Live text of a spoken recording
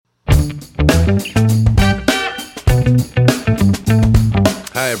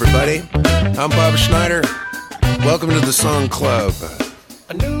Hi, everybody. I'm Bob Schneider. Welcome to the Song Club.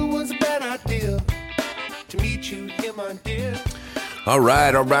 I knew it was a bad idea to meet you here, my dear. All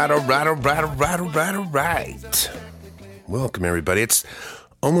right. Welcome, everybody. It's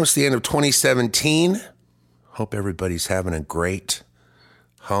almost the end of 2017. Hope everybody's having a great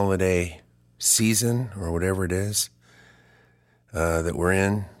holiday season or whatever it is that we're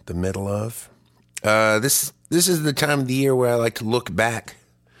in the middle of. This is the time of the year where I like to look back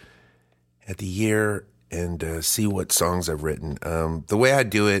at the year and see what songs I've written. The way I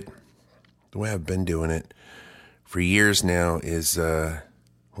do it, the way I've been doing it for years now is, for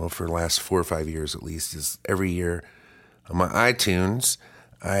the last 4 or 5 years at least, is every year on my iTunes,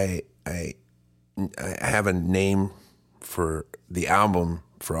 I have a name for the album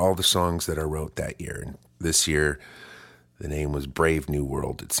for all the songs that I wrote that year. And this year, the name was Brave New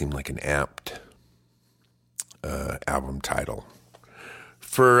World. It seemed like an apt album title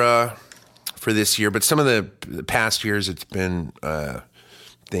for this year. But some of the past years, it's been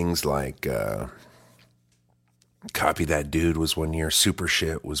things like Copy That Dude was one year, Super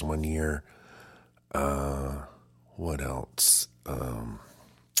Shit was one year. What else?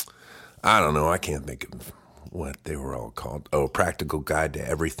 I don't know. I can't think of what they were all called. Oh, Practical Guide to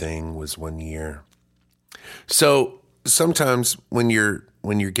Everything was one year. So sometimes when you're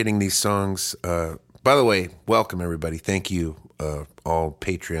getting these songs, by the way, welcome everybody. Thank you, all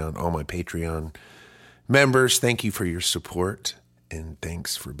my Patreon members. Thank you for your support and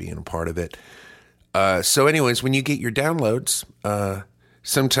thanks for being a part of it. So anyways, when you get your downloads,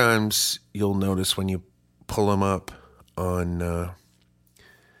 sometimes you'll notice when you pull them up on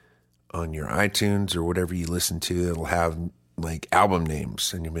your iTunes or whatever you listen to, it'll have like album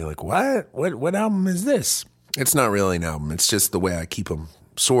names, and you'll be like, what album is this? It's not really an album. It's just the way I keep them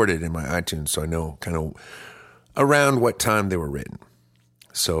sorted in my iTunes, so I know kind of around what time they were written.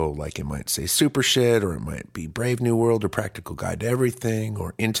 So like it might say Super Shit, or it might be Brave New World, or Practical Guide to Everything,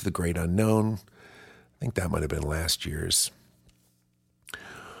 or Into the Great Unknown. I think that might have been last year's.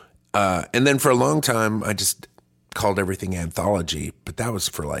 And then for a long time, I just called everything Anthology, but that was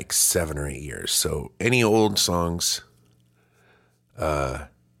for like 7 or 8 years. So any old songs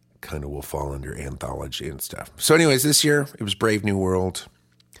kind of will fall under Anthology and stuff. So anyways, this year it was Brave New World.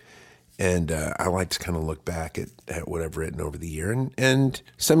 And I like to kind of look back at what I've written over the year. And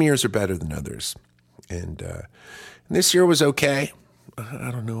some years are better than others. And this year was okay. I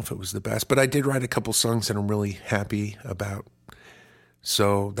don't know if it was the best, but I did write a couple songs that I'm really happy about.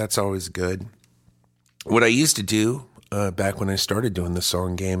 So that's always good. What I used to do back when I started doing the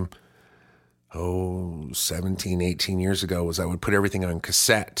song game, 17, 18 years ago, was I would put everything on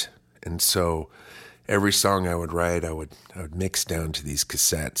cassette. And so every song I would write, I would mix down to these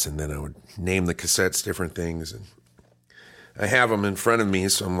cassettes, and then I would name the cassettes different things. And I have them in front of me,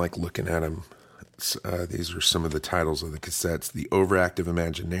 so I'm like looking at them. These are some of the titles of the cassettes: The Overactive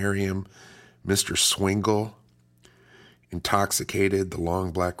Imaginarium, Mr. Swingle, Intoxicated, The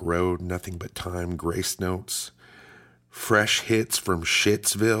Long Black Road, Nothing But Time, Grace Notes, Fresh Hits from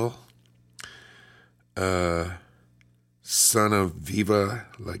Shitsville, Son of Viva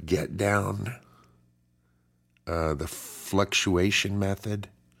La Get Down, The Fluctuation Method.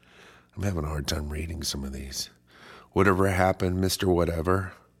 I'm having a hard time reading some of these. Whatever Happened, Mr.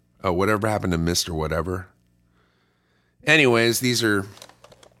 Whatever. Oh, Whatever Happened to Mr. Whatever. Anyways, these are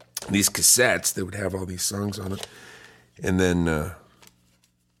these cassettes that would have all these songs on it. And then, a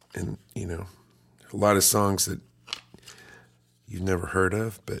lot of songs that you've never heard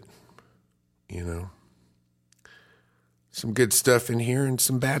of, but, some good stuff in here and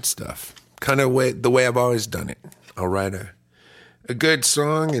some bad stuff. Kind of the way I've always done it. I'll write a good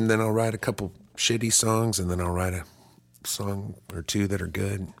song, and then I'll write a couple shitty songs, and then I'll write a song or two that are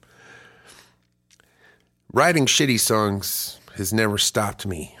good. Writing shitty songs has never stopped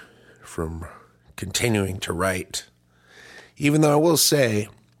me from continuing to write. Even though I will say,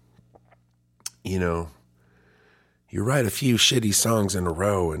 you write a few shitty songs in a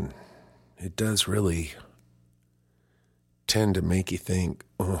row, and it does really tend to make you think,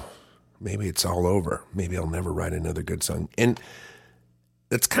 oh, maybe it's all over. Maybe I'll never write another good song. And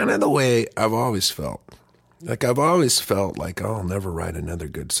that's kind of the way I've always felt. Like I've always felt like, oh, I'll never write another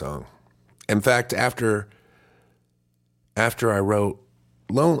good song. In fact, after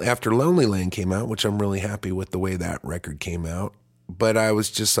Lonely Land came out, which I'm really happy with the way that record came out, but I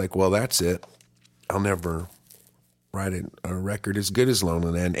was just like, well, that's it. I'll never write a record as good as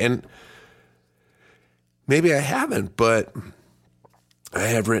Lonely Land. And maybe I haven't, but I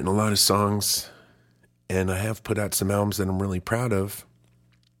have written a lot of songs, and I have put out some albums that I'm really proud of.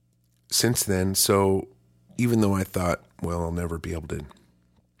 since then. So even though I thought, well, I'll never be able to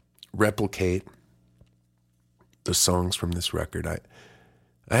replicate the songs from this record, I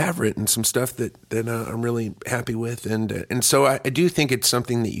have written some stuff that I'm really happy with, and so I do think it's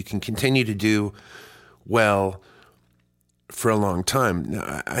something that you can continue to do well for a long time.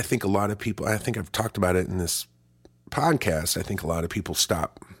 Now, I think a lot of people, I think I've talked about it in this podcast, I think a lot of people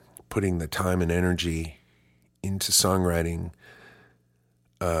stop putting the time and energy into songwriting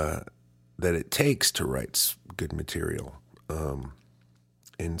that it takes to write good material.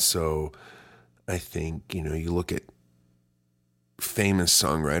 And so I think, you look at famous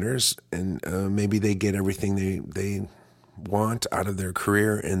songwriters and maybe they get everything they want out of their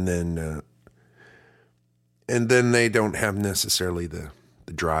career, and then they don't have necessarily the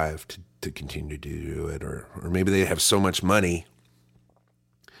drive to continue to do it, or maybe they have so much money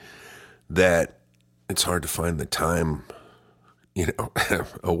that it's hard to find the time,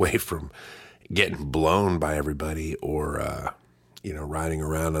 away from getting blown by everybody, or riding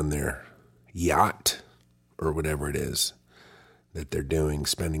around on their yacht or whatever it is that they're doing,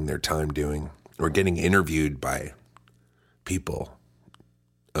 spending their time doing, or getting interviewed by people.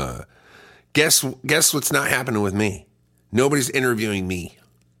 Guess what's not happening with me? Nobody's interviewing me.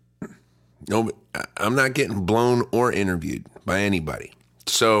 No, I'm not getting blown or interviewed by anybody.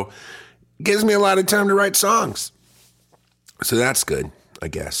 So it gives me a lot of time to write songs. So that's good, I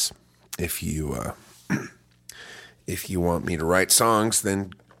guess. If you want me to write songs,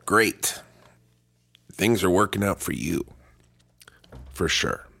 then great. Things are working out for you, for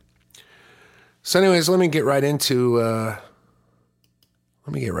sure. So anyways, let me get right into it.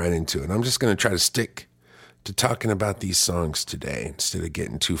 I'm just going to try to stick to talking about these songs today instead of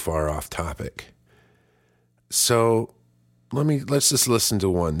getting too far off topic. So let's just listen to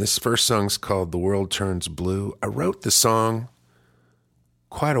one. This first song's called The World Turns Blue. I wrote the song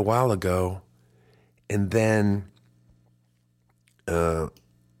quite a while ago, and then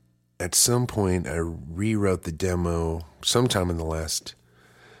at some point I rewrote the demo sometime in the last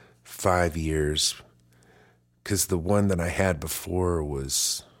 5 years, because the one that I had before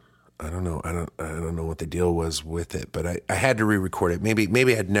was, I don't know what the deal was with it, but I had to re-record it.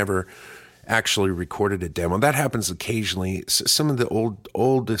 Maybe I'd never actually recorded a demo. That happens occasionally. Some of the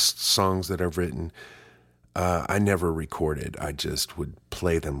oldest songs that I've written, I never recorded. I just would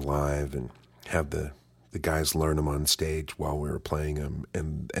play them live and have the guys learn them on stage while we were playing them,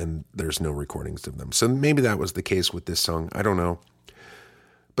 and there's no recordings of them. So maybe that was the case with this song. I don't know.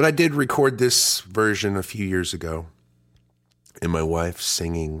 But I did record this version a few years ago, and my wife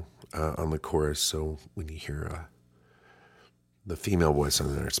singing on the chorus. So when you hear the female voice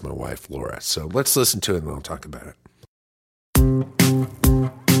on there, it's my wife, Laura. So let's listen to it, and I'll talk about it.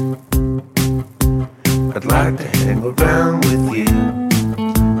 I'd like to hang around with you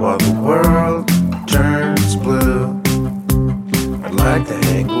while the world turns blue. I'd like to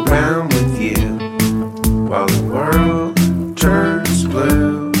hang around with you while the world turns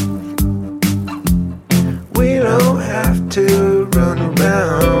blue. We don't have to run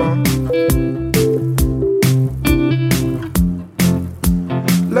around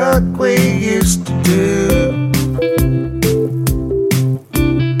like we used to do.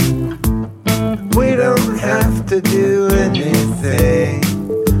 We don't have to do anything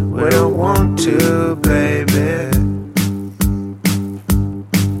we don't want to, baby.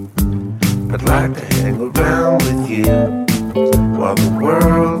 I'd like to hang around with you while the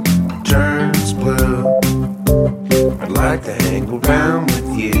world turns blue. I'd like to hang around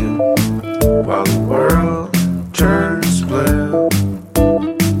with you while the world turns blue.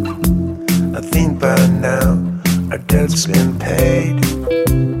 I think by now our debt's been paid.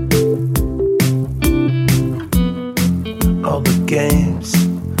 All the games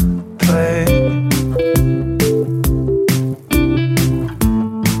played.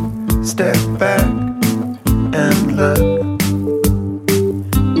 Step back and look,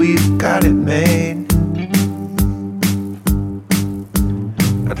 we've got it made.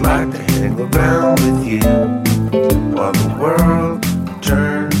 I'd like to hang around with you while the world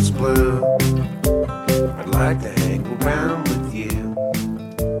turns blue. I'd like to hang around with you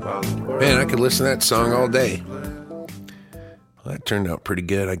while the world. Man, I could listen to that song all day. Well, that turned out pretty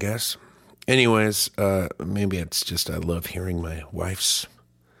good, I guess. Anyways, maybe it's just I love hearing my wife's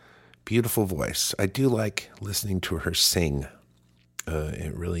beautiful voice. I do like listening to her sing.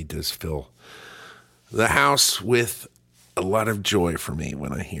 It really does fill the house with a lot of joy for me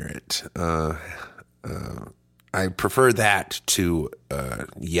when I hear it. I prefer that to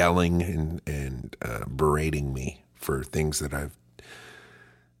yelling and berating me for things that I've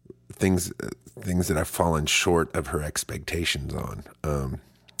fallen short of her expectations on.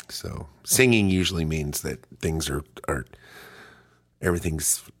 So singing usually means that things are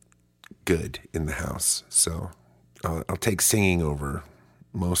everything's good in the house. So I'll take singing over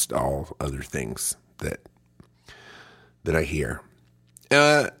most all other things that I hear.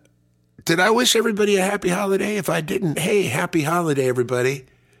 Did I wish everybody a happy holiday? If I didn't, hey, happy holiday, everybody.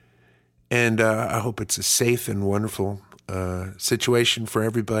 And I hope it's a safe and wonderful situation for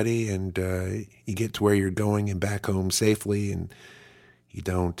everybody, and you get to where you're going and back home safely, and you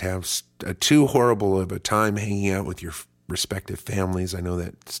don't have too horrible of a time hanging out with your respective families. I know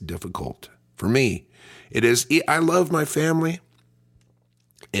that's difficult. For me, it is. I love my family,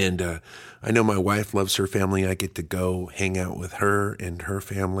 and I know my wife loves her family. I get to go hang out with her and her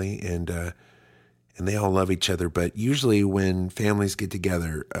family, and they all love each other. But usually when families get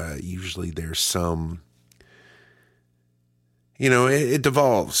together, usually there's some, it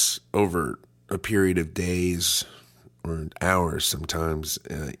devolves over a period of days or hours sometimes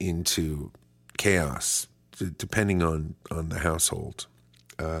into chaos, depending on the household.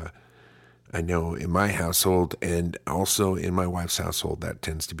 I know in my household and also in my wife's household, that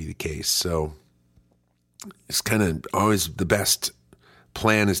tends to be the case. So it's kind of always the best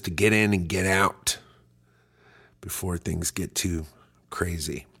plan is to get in and get out before things get too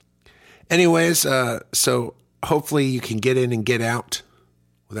crazy. Anyways, so hopefully you can get in and get out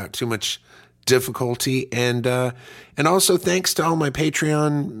without too much difficulty. And also thanks to all my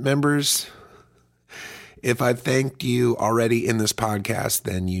Patreon members. If I've thanked you already in this podcast,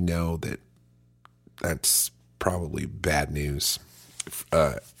 then you know that that's probably bad news,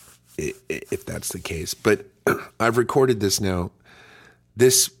 if that's the case. But I've recorded this now,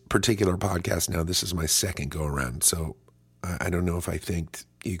 this particular podcast now. This is my second go around. So I don't know if I thanked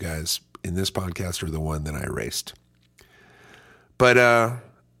you guys in this podcast or the one that I erased. But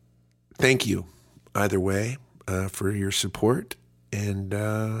thank you either way for your support. And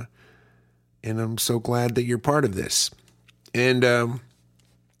I'm so glad that you're part of this. And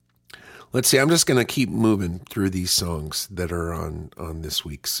let's see, I'm just going to keep moving through these songs that are on this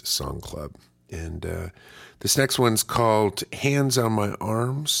week's Song Club. And this next one's called Hands on My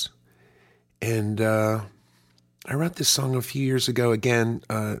Arms. And I wrote this song a few years ago. Again,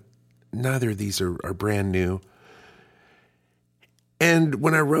 neither of these are brand new. And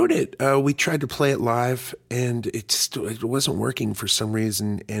when I wrote it, we tried to play it live, and it wasn't working for some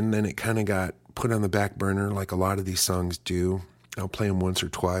reason. And then it kind of got put on the back burner, like a lot of these songs do. I'll play them once or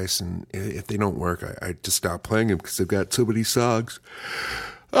twice, and if they don't work, I just stop playing them because I've got so many songs.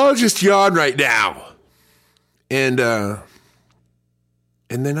 I'll just yawn right now. And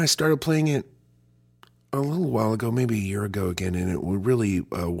then I started playing it a little while ago, maybe a year ago again, and it really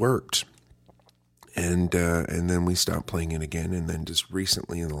worked. And then we stopped playing it again, and then just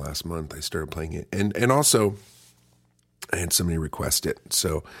recently in the last month I started playing it. And also I had somebody request it.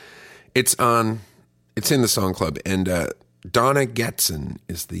 So it's in the Song Club, and Donna Getson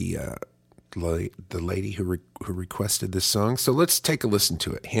is the lady who requested this song. So let's take a listen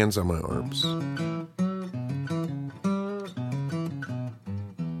to it. Hands on My Arms.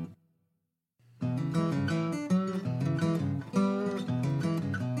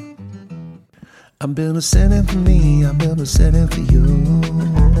 I built a city for me, I built a city for you.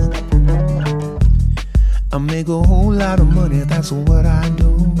 I make a whole lot of money, that's what I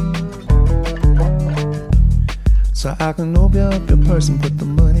do. So I can open up your purse and put the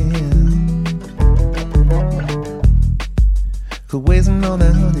money in. Cause wasting all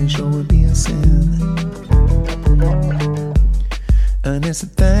that honey sure would be a sin. And it's the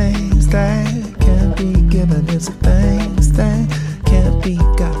things that can't be given, it's the things that can't be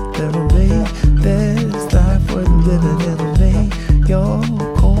got. That'll make this life worth living. It'll make your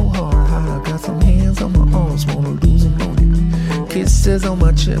cold heart hot. I got some hands on my arms, wanna lose them on it. Kisses on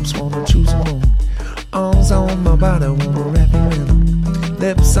my chips, wanna choose them on it. Arms on my body, wanna wrap you in them.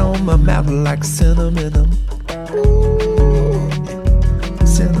 Lips on my mouth like cinnamon. Ooh,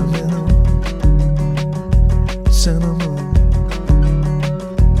 cinnamon, cinnamon.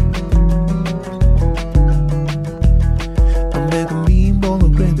 I make a mean bowl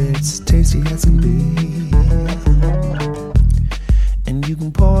of gravy, it's as tasty as can be. And you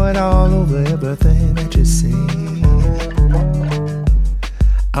can pour it all over everything that you see.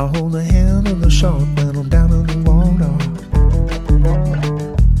 I'll hold the hand of the shark when I'm down in the water.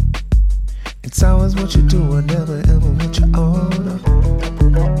 It's always what you do and never ever what you order.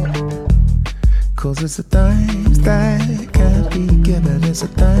 Cause it's the things that can't be given, it's the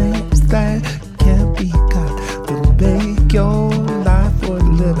things that can't be got. That'll make your life worth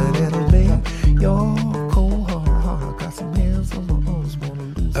living, it'll make your cold heart hard. I got some hands on my arms, wanna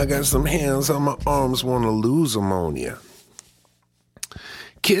lose. I got some hands on my arms, wanna lose them on you.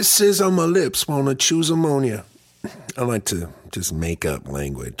 Kisses on my lips, wanna choose ammonia. I like to just make up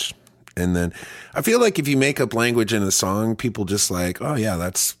language. And then I feel like if you make up language in a song, people just like, oh yeah,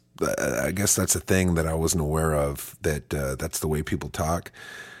 I guess that's a thing that I wasn't aware of, that's the way people talk.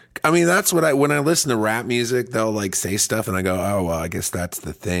 I mean, that's what when I listen to rap music, they'll like say stuff and I go, oh, well, I guess that's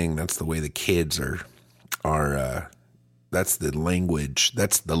the thing. That's the way the kids are, that's the language.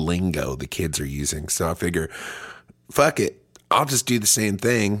 That's the lingo the kids are using. So I figure, fuck it. I'll just do the same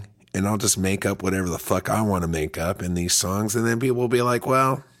thing and I'll just make up whatever the fuck I want to make up in these songs. And then people will be like,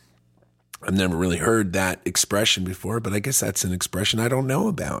 well, I've never really heard that expression before, but I guess that's an expression I don't know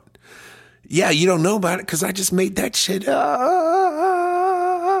about. Yeah, you don't know about it because I just made that shit up.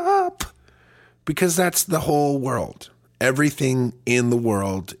 Because that's the whole world. Everything in the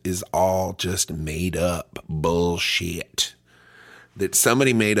world is all just made up bullshit that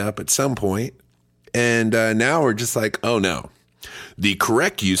somebody made up at some point. And now we're just like, oh no. The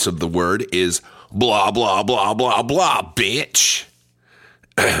correct use of the word is blah, blah, blah, blah, blah, bitch.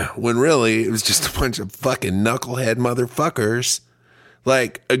 When really it was just a bunch of fucking knucklehead motherfuckers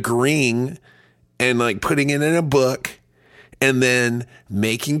like agreeing and like putting it in a book and then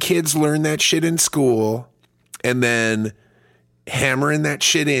making kids learn that shit in school and then hammering that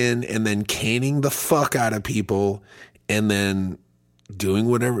shit in and then caning the fuck out of people and then doing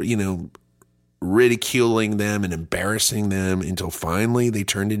whatever, ridiculing them and embarrassing them until finally they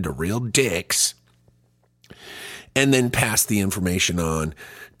turned into real dicks. And then pass the information on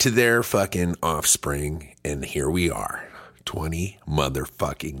to their fucking offspring. And here we are,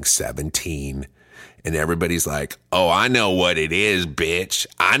 2017. And everybody's like, oh, I know what it is, bitch.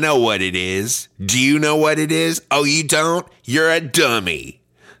 I know what it is. Do you know what it is? Oh, you don't? You're a dummy.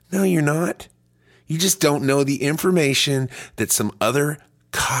 No, you're not. You just don't know the information that some other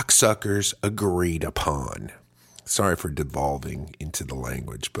cocksuckers agreed upon. Sorry for devolving into the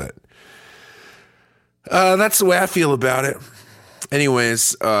language, but that's the way I feel about it.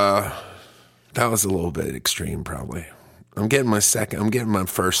 Anyways, that was a little bit extreme, probably. I'm getting my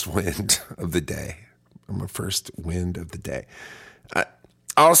first wind of the day.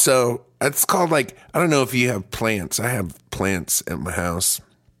 Also, it's called I don't know if you have plants. I have plants at my house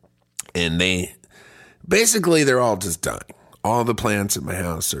and they're all just dying. All the plants at my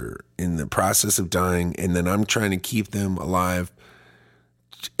house are in the process of dying. And then I'm trying to keep them alive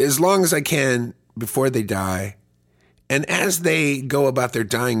as long as I can before they die. And as they go about their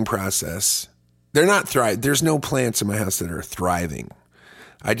dying process, they're not thriving. There's no plants in my house that are thriving.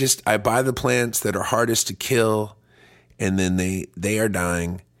 I buy the plants that are hardest to kill and then they are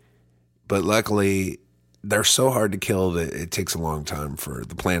dying. But luckily they're so hard to kill that it takes a long time for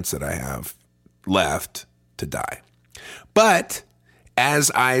the plants that I have left to die. But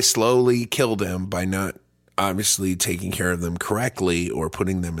as I slowly kill them by not obviously taking care of them correctly or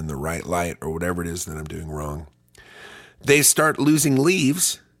putting them in the right light or whatever it is that I'm doing wrong, they start losing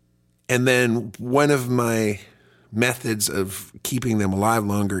leaves. And then one of my methods of keeping them alive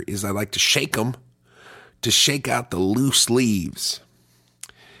longer is I like to shake them to shake out the loose leaves.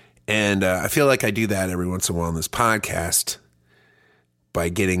 And I feel like I do that every once in a while on this podcast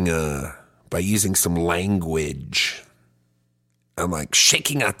by using some language. I'm like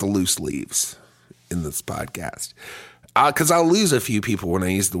shaking out the loose leaves in this podcast. Because I'll lose a few people when I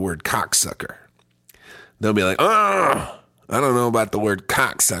use the word cocksucker. They'll be like, oh, I don't know about the word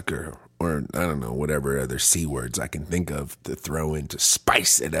cocksucker. Or I don't know, whatever other C words I can think of to throw in to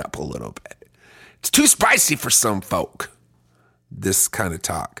spice it up a little bit. It's too spicy for some folk, this kind of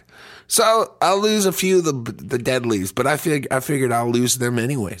talk. So I'll lose a few of the dead leaves, but I figured I'll lose them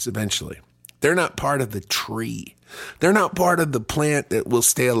anyways eventually. They're not part of the tree. They're not part of the plant that will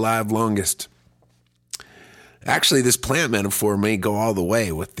stay alive longest. Actually, this plant metaphor may go all the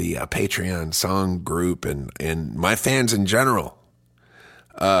way with the Patreon song group and my fans in general.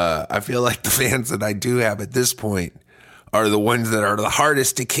 I feel like the fans that I do have at this point are the ones that are the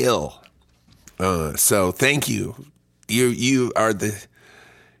hardest to kill. So thank you. You are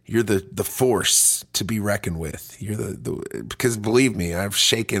you're the force to be reckoned with. You're because believe me, I've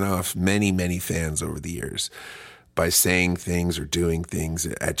shaken off many, many fans over the years by saying things or doing things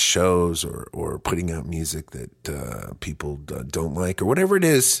at shows or putting out music that people don't like or whatever it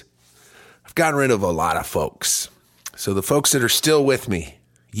is. I've gotten rid of a lot of folks. So the folks that are still with me,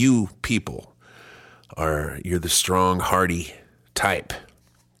 you people, you're the strong, hardy type.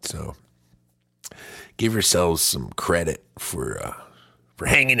 So give yourselves some credit for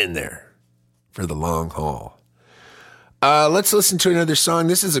hanging in there for the long haul. Let's listen to another song.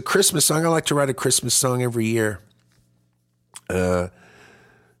 This is a Christmas song. I like to write a Christmas song every year.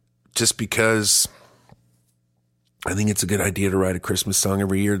 Just because I think it's a good idea to write a Christmas song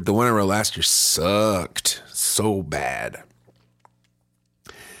every year. The one I wrote last year sucked so bad.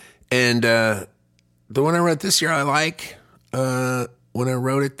 And the one I wrote this year I like. When I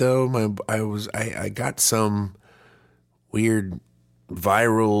wrote it though, I got some weird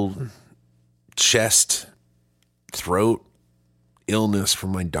viral chest throat illness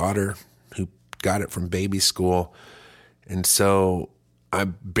from my daughter who got it from baby school. And so I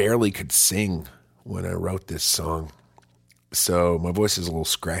barely could sing when I wrote this song. So my voice is a little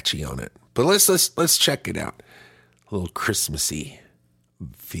scratchy on it. But let's check it out. A little Christmassy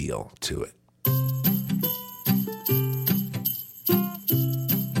feel to it.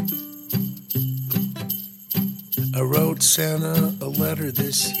 I wrote Santa a letter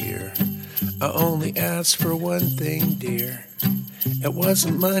this year. I only asked for one thing, dear. It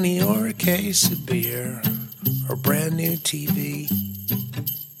wasn't money or a case of beer or brand new TV.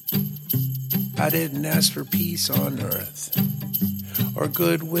 I didn't ask for peace on earth or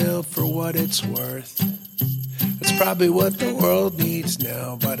goodwill for what it's worth. It's probably what the world needs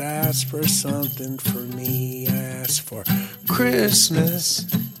now, but I asked for something for me. I asked for Christmas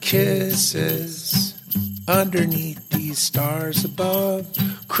kisses underneath these stars above.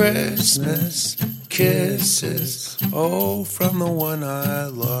 Christmas kisses, oh, from the one I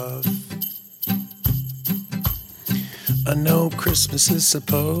love. I know Christmas is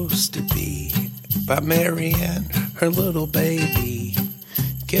supposed to be about Mary and her little baby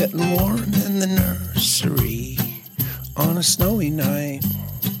getting warm in the nursery on a snowy night,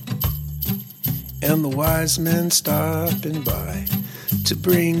 and the wise men stopping by to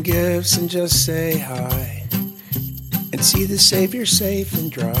bring gifts and just say hi and see the Savior safe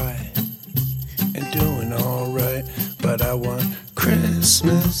and dry and doing all right. But I want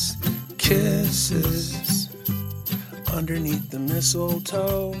Christmas kisses underneath the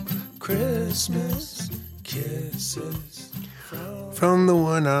mistletoe. Christmas kisses from the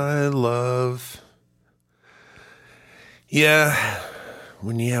one I love. Yeah,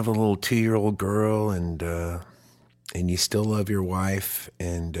 when you have a little 2-year-old girl and you still love your wife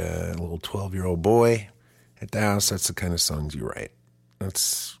and a little 12-year-old boy at the house, that's the kind of songs you write.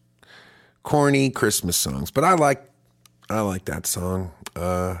 That's corny Christmas songs, but I like that song.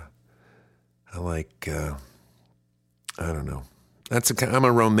 I don't know. I'm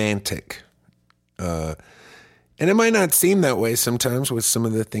a romantic. And it might not seem that way sometimes with some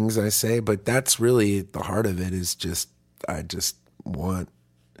of the things I say, but that's really the heart of it. Is just, I just want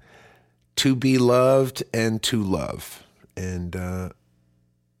to be loved and to love. And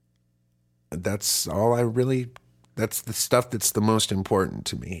that's the stuff that's the most important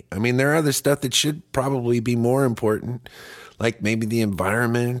to me. I mean, there are other stuff that should probably be more important, like maybe the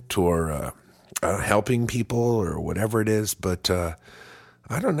environment or helping people or whatever it is. But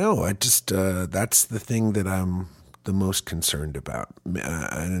I don't know. I just, that's the thing that I'm the most concerned about.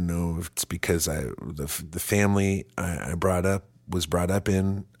 I don't know if it's because the family I was brought up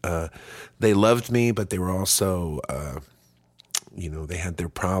in, they loved me, but they were also, they had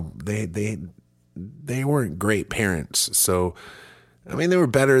their they weren't great parents. So, I mean, they were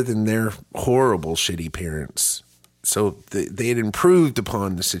better than their horrible, shitty parents. So they had improved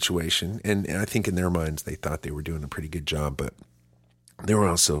upon the situation. And I think in their minds, they thought they were doing a pretty good job, but they were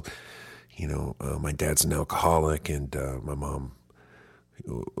also, my dad's an alcoholic, and my mom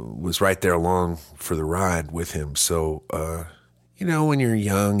was right there along for the ride with him. So, when you're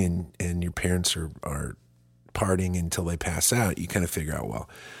young and your parents are partying until they pass out, you kind of figure out, well,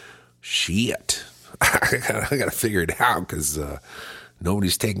 shit, I got to figure it out because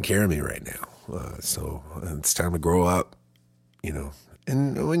nobody's taking care of me right now. So it's time to grow up,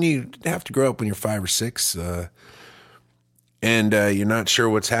 And when you have to grow up when you're 5 or 6, and you're not sure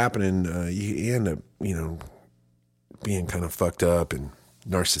what's happening, you end up, being kind of fucked up and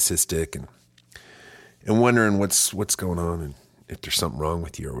narcissistic and wondering what's going on and if there's something wrong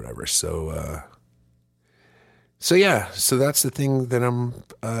with you or whatever. So that's the thing that I'm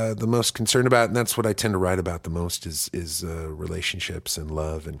the most concerned about, and that's what I tend to write about the most is relationships and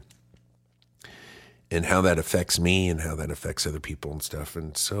love and how that affects me and how that affects other people and stuff.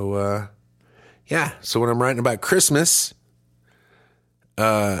 And so, so when I'm writing about Christmas,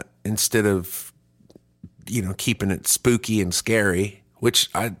 instead of, keeping it spooky and scary, which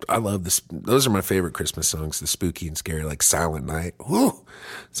I love this. Those are my favorite Christmas songs, the spooky and scary, like Silent Night. Woo!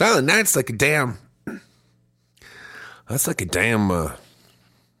 Silent Night's like a damn,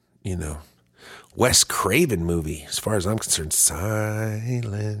 Wes Craven movie, as far as I'm concerned.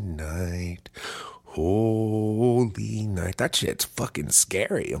 Silent Night, Holy Night. That shit's fucking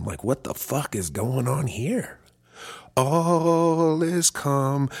scary. I'm like, what the fuck is going on here? All is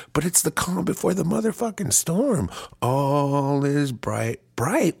calm, but it's the calm before the motherfucking storm. All is bright.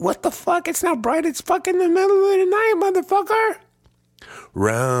 Bright? What the fuck? It's not bright. It's fucking the middle of the night, motherfucker.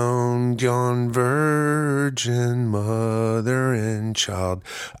 Round yon virgin mother and child.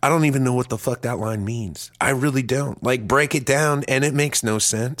 I don't even know what the fuck that line means. I really don't. Like, break it down, and it makes no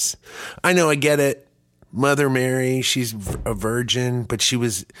sense. I know, I get it. Mother Mary, she's a virgin, but she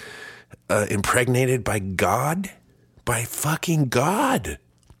was impregnated by God? By fucking God.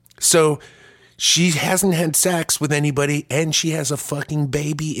 So she hasn't had sex with anybody, and she has a fucking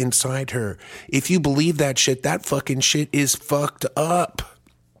baby inside her. If you believe that shit, that fucking shit is fucked up.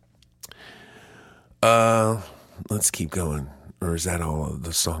 Let's keep going. Or is that all of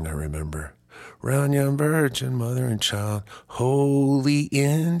the song I remember? Round young virgin, mother and child, holy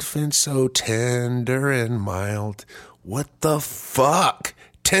infant, so tender and mild. What the fuck?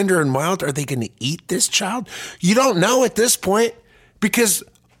 Tender and mild? Are they going to eat this child? You don't know at this point, because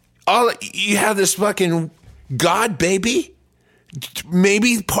all you have this fucking God baby.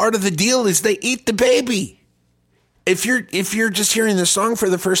 Maybe part of the deal is they eat the baby. If you're just hearing the song for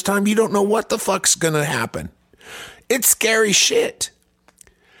the first time, you don't know what the fuck's going to happen. It's scary shit.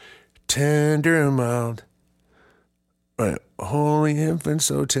 Tender and mild. Right. Holy infant,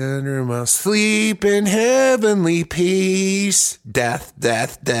 so tender and mild. Sleep in heavenly peace. Death,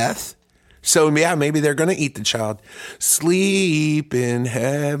 death, death. So, yeah, maybe they're going to eat the child. Sleep in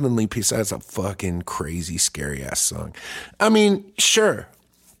heavenly peace. That's a fucking crazy, scary-ass song. I mean, sure,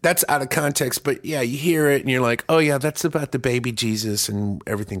 that's out of context, but, yeah, you hear it, and you're like, oh, yeah, that's about the baby Jesus, and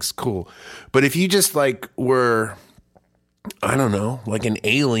everything's cool. But if you just, like, were, I don't know, like an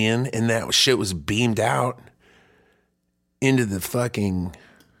alien, and that shit was beamed out into the fucking,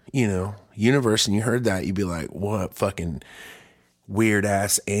 universe, and you heard that, you'd be like, what fucking weird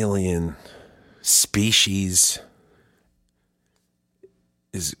ass alien species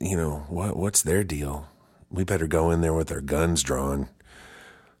is, what's their deal? We better go in there with our guns drawn.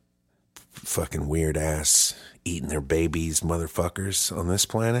 Fucking weird ass eating their babies motherfuckers on this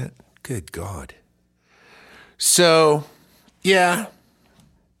planet. Good God. So, yeah.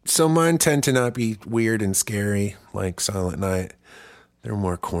 So mine tend to not be weird and scary like Silent Night. They're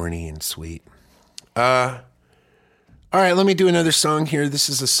more corny and sweet. All right, let me do another song here. This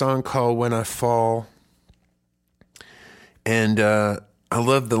is a song called When I Fall. And I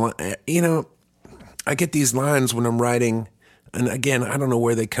love the line. I get these lines when I'm writing. And again, I don't know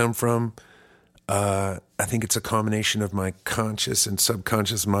where they come from. I think it's a combination of my conscious and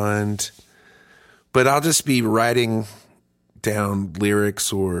subconscious mind. But I'll just be writing down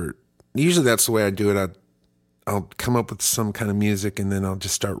lyrics, or usually that's the way I do it. I'll come up with some kind of music, and then I'll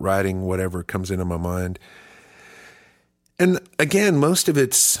just start writing whatever comes into my mind. And again, most of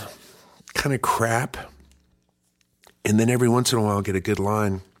it's kind of crap. And then every once in a while I'll get a good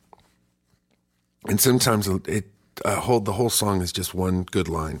line. And sometimes the whole song is just one good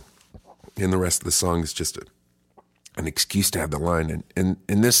line. And the rest of the song is just an excuse to have the line. And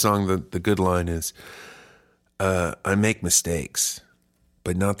in this song, the good line is, I make mistakes,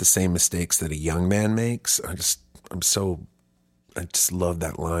 but not the same mistakes that a young man makes. I just love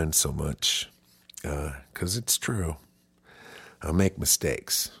that line so much. 'Cause it's true. I make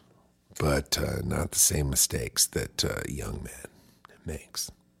mistakes, but not the same mistakes that a young man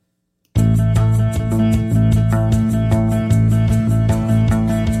makes.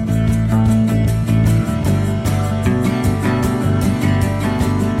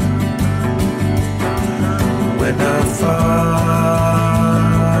 When I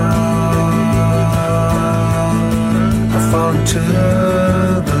fall into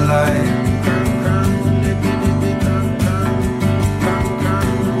the light.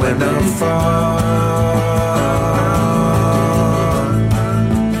 When I fall,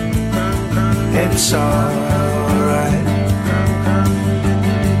 it's alright.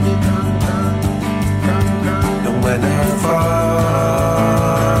 And when I fall,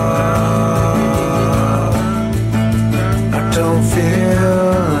 I don't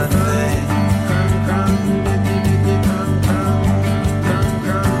feel a thing.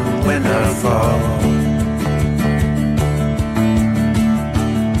 When I fall,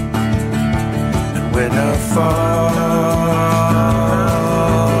 when I fall,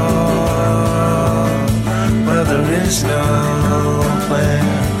 well, there is no plan.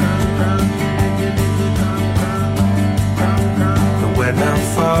 But when I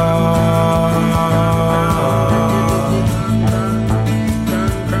fall,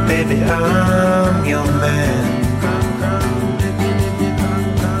 baby, I'm your man.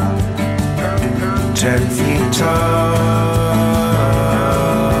 10 feet tall.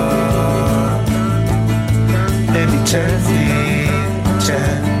 Maybe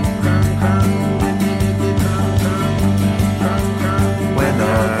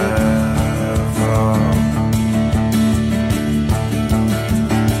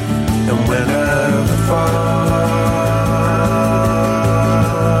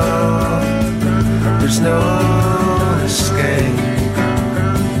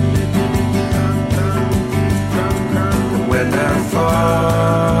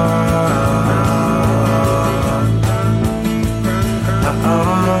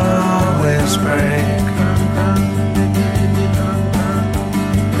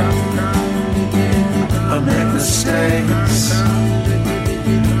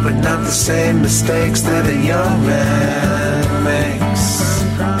the same mistakes that a young man makes.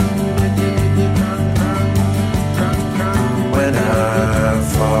 When I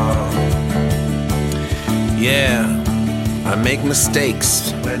fall, yeah, I make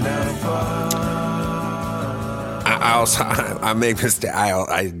mistakes. When I fall, I make mistakes.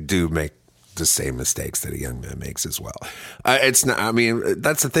 I do make the same mistakes that a young man makes as well. It's not. I mean,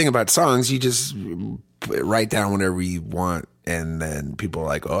 that's the thing about songs. You just write down whatever you want, and then people are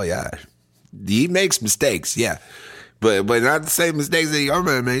like, "Oh yeah, he makes mistakes." Yeah, but not the same mistakes that a young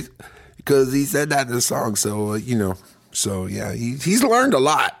man makes, because he said that in the song. So So yeah, he's learned a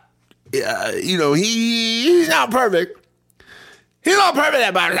lot. He's not perfect. He's not perfect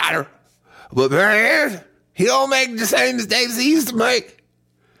about it, but he don't make the same mistakes he used to make.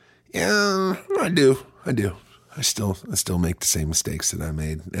 Yeah, I do. I still make the same mistakes that I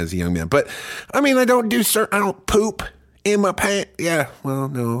made as a young man. But I mean, I don't poop in my pants. Yeah, well,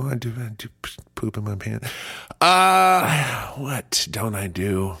 no, I do poop in my pants. What don't I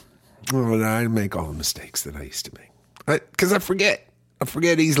do? Well, I make all the mistakes that I used to make. Because I forget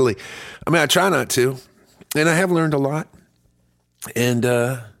easily. I mean, I try not to, and I have learned a lot. And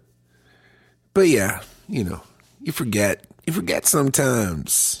but yeah, you forget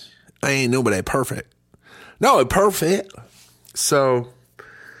sometimes. I ain't nobody perfect. No, perfect. So,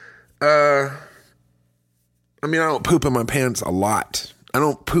 I mean, I don't poop in my pants a lot. I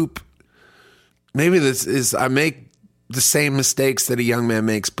don't poop. Maybe I make the same mistakes that a young man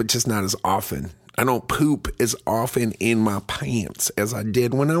makes, but just not as often. I don't poop as often in my pants as I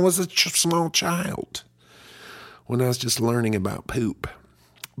did when I was a small child, when I was just learning about poop.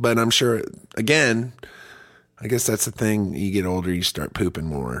 But I'm sure, again, I guess that's the thing. You get older, you start pooping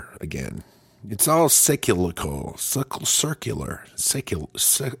more again. It's all cyclical.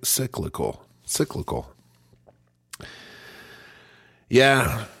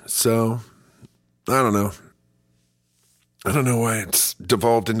 Yeah, so I don't know. I don't know why it's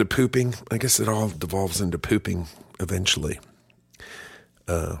devolved into pooping. I guess it all devolves into pooping eventually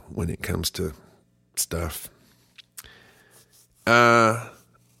when it comes to stuff.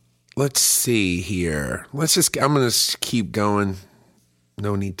 Let's see here. I'm going to keep going.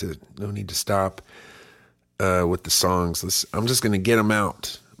 No need to stop with the songs. I'm just going to get them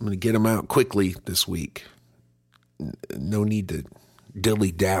out. I'm going to get them out quickly this week. No need to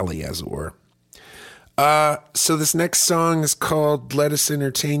dilly-dally, as it were. So this next song is called Let Us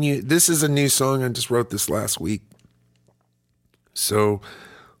Entertain You. This is a new song. I just wrote this last week. So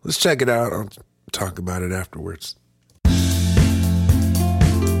let's check it out. I'll talk about it afterwards.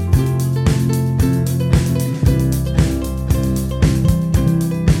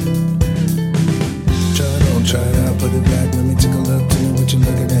 Try it out, put it back, let me take a look, tell me what you're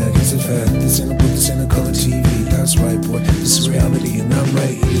looking at. It's a fact, this ain't a book, this ain't a color TV. That's right, boy, this is reality, and I'm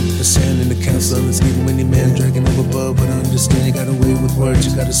right here. The sand in the council, it's giving any man dragging overboard. But understand, you gotta wait with words,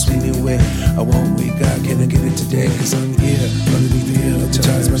 you gotta sweep me away. I won't wait, God, can I get it today? Cause I'm here, underneath the hill.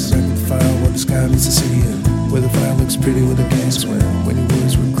 Ties my back with the fire, where the sky meets the city in. Where the fire looks pretty, where the gang swim. When your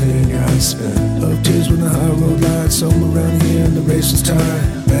words were clear and your eyes spin. Love tears when the high road lied, somewhere around here and the race was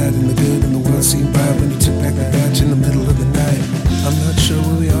tied. Bad and the good and the world seemed bad when you took back the batch in the middle of the night. I'm not sure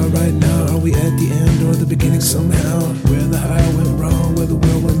where we are right now. Are we at the end or the beginning somehow? Where the high went wrong, where the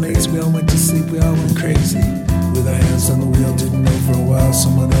world went maze. We all went to sleep, we all went crazy. With our hands on the wheel, didn't know for a while.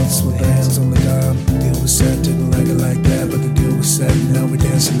 Someone else with their hands on the dial. Deal was set, didn't like it like that, but the deal was set, and now we're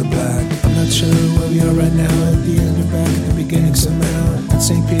dancing the black. I'm not sure where we are right now. At the end or back at the beginning somehow. At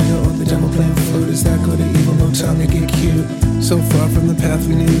St. Peter on the devil playing flute. Is that good or evil? No time to get cute. So far from the path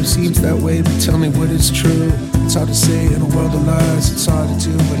we knew, seems that way, but tell me what is true. It's hard to say in a world of lies. It's hard to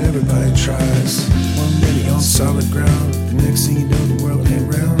do, but everybody tries. 1 minute on solid ground, the next thing you know the world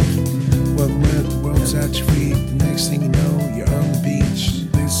ain't round. 1 minute the world's at your feet, the next thing you know you're on the beach.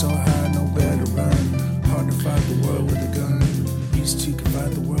 They're so high, nowhere to run. Hard to fight the world with a gun. Used to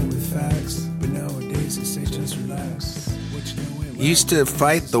fight the world with facts, but nowadays they say just relax. Used to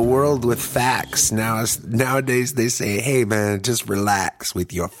fight the world with facts. Nowadays they say, hey man, just relax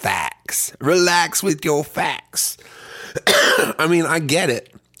with your facts. Relax with your facts. I mean, I get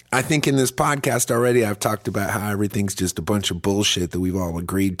it. I think in this podcast already I've talked about how everything's just a bunch of bullshit that we've all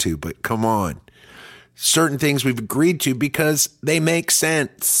agreed to. But come on. Certain things we've agreed to because they make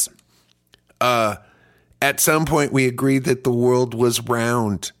sense. At some point we agreed that the world was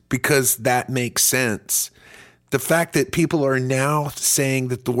round because that makes sense. The fact that people are now saying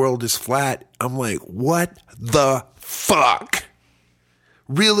that the world is flat, I'm like, what the fuck?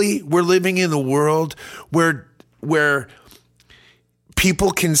 Really? We're living in a world where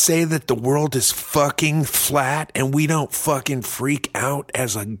people can say that the world is fucking flat and we don't fucking freak out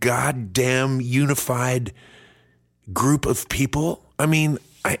as a goddamn unified group of people. I mean,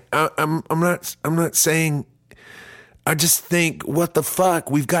 I'm not saying, I just think, what the fuck?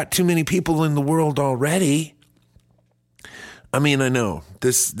 We've got too many people in the world already. I mean, I know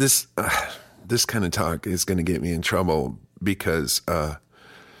this kind of talk is going to get me in trouble because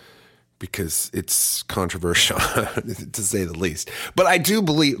it's controversial to say the least. But I do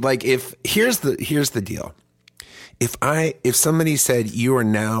believe, like, here's the deal. If somebody said you are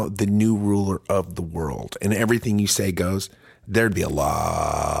now the new ruler of the world and everything you say goes, there'd be a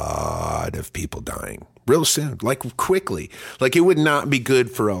lot of people dying real soon, like quickly. Like, it would not be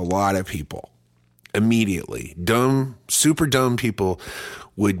good for a lot of people immediately. Super dumb people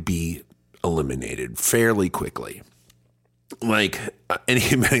would be eliminated fairly quickly. Like,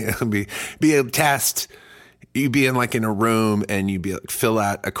 anybody be a test. You'd be in a room and you'd be fill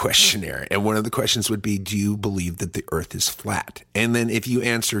out a questionnaire. And one of the questions would be, do you believe that the earth is flat? And then if you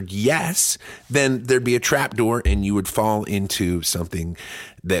answered yes, then there'd be a trap door and you would fall into something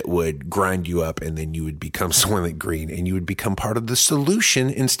that would grind you up. And then you would become Soylent Green and you would become part of the solution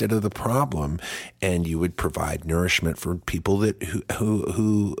instead of the problem. And you would provide nourishment for people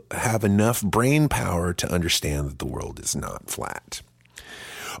who have enough brain power to understand that the world is not flat.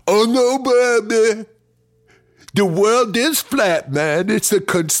 Oh no, baby. The world is flat, man. It's a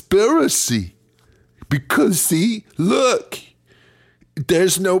conspiracy. Because, see, look,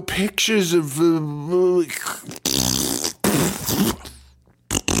 there's no pictures of...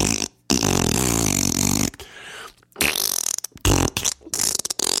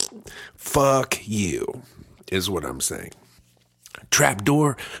 Fuck you, is what I'm saying.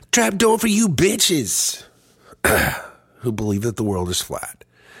 Trapdoor for you bitches who believe that the world is flat.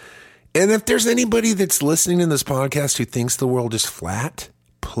 And if there's anybody that's listening to this podcast who thinks the world is flat,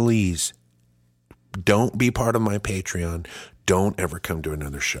 please don't be part of my Patreon. Don't ever come to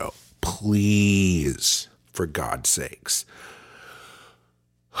another show. Please, for God's sakes.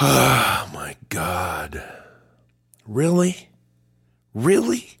 Oh my God. Really?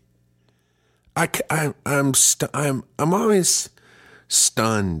 Really? I'm always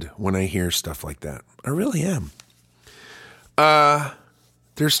stunned when I hear stuff like that. I really am.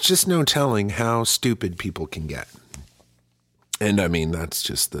 There's just no telling how stupid people can get. And I mean, that's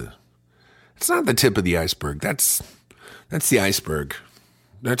just it's not the tip of the iceberg. That's the iceberg.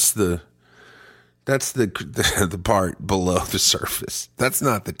 That's the part below the surface. That's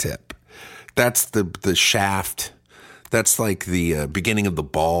not the tip. That's the shaft. That's like the beginning of the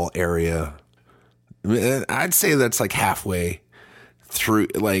ball area. I'd say that's like halfway through.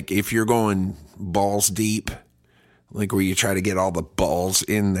 Like, if you're going balls deep, like where you try to get all the balls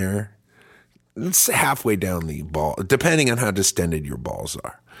in there, it's halfway down the ball, depending on how distended your balls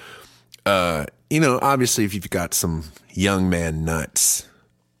are. Obviously, if you've got some young man nuts,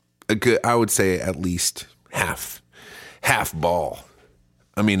 I would say at least half ball.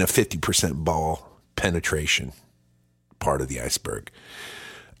 I mean, a 50% ball penetration part of the iceberg.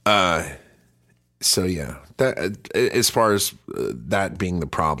 So yeah, that as far as that being the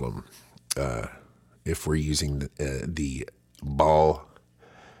problem, if we're using the ball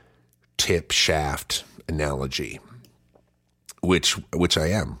tip shaft analogy, which I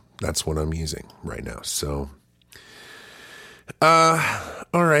am. That's what I'm using right now. So, all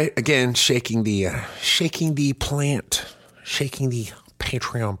right. Again, shaking the plant, shaking the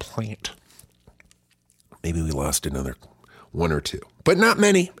Patreon plant. Maybe we lost another one or two, but not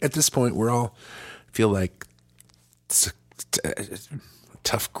many at this point. We're all feel like it's a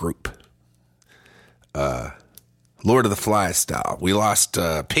tough group. Lord of the Flies style. We lost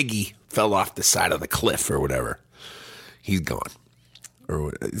Piggy, fell off the side of the cliff or whatever. He's gone.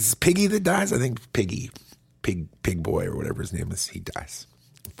 Or is it Piggy that dies? I think Pig Boy or whatever his name is. He dies.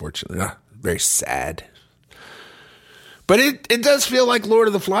 Unfortunately, very sad. But it does feel like Lord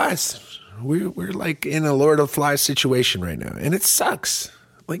of the Flies. We're like in a Lord of the Flies situation right now, and it sucks.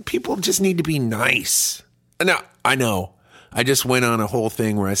 Like, people just need to be nice. Now, I know. I just went on a whole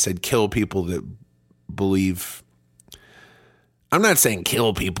thing where I said kill people that believe. I'm not saying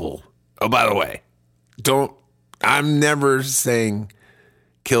kill people. Oh, by the way, I'm never saying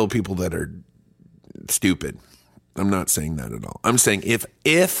kill people that are stupid. I'm not saying that at all. I'm saying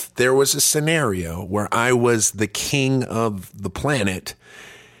if there was a scenario where I was the king of the planet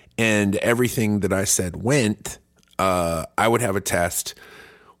and everything that I said went, I would have a test.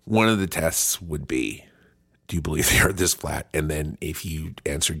 One of the tests would be, do you believe the earth is flat? And then if you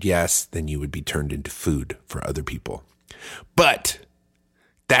answered yes, then you would be turned into food for other people. But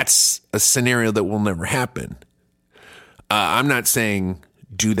that's a scenario that will never happen. I'm not saying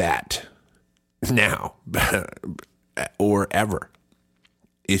do that now or ever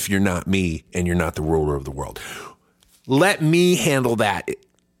if you're not me and you're not the ruler of the world. Let me handle that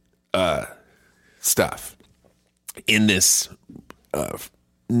stuff in this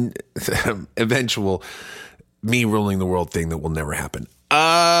eventual me ruling the world thing that will never happen.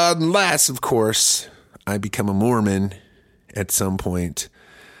 Unless, of course, I become a Mormon at some point,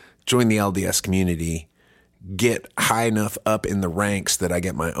 join the LDS community, get high enough up in the ranks that I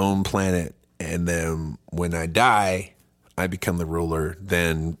get my own planet, and then when I die, I become the ruler.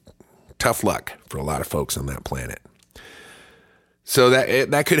 Then tough luck for a lot of folks on that planet. So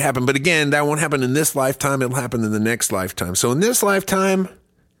that could happen. But again, that won't happen in this lifetime. It'll happen in the next lifetime. So in this lifetime,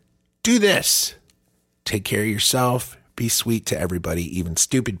 do this. Take care of yourself. Be sweet to everybody, even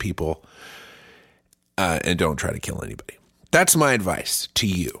stupid people. And don't try to kill anybody. That's my advice to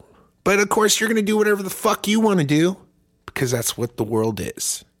you. But of course, you're going to do whatever the fuck you want to do, because that's what the world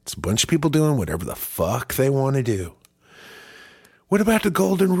is. It's a bunch of people doing whatever the fuck they want to do. What about the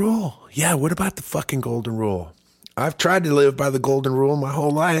golden rule? Yeah, what about the fucking golden rule? I've tried to live by the golden rule my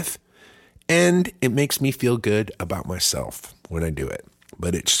whole life, and it makes me feel good about myself when I do it.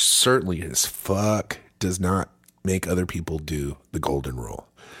 But it certainly as fuck does not make other people do the golden rule.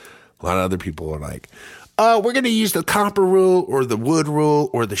 A lot of other people are like, oh, we're going to use the copper rule or the wood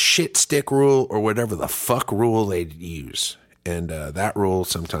rule or the shit stick rule or whatever the fuck rule they use. And that rule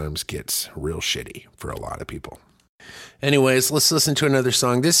sometimes gets real shitty for a lot of people. Anyways, let's listen to another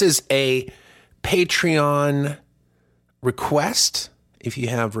song. This is a Patreon request. If you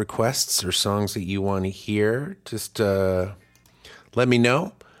have requests or songs that you want to hear, just let me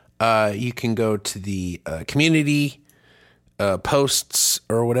know. You can go to the community posts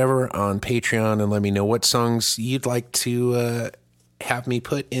or whatever on Patreon and let me know what songs you'd like to have me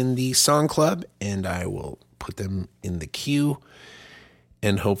put in the song club, and I will put them in the queue,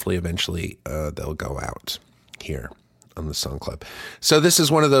 and hopefully eventually they'll go out here on the song club. So this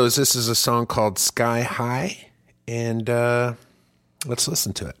is one of those. This is a song called Sky High, and let's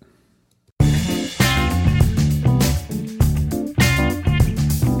listen to it.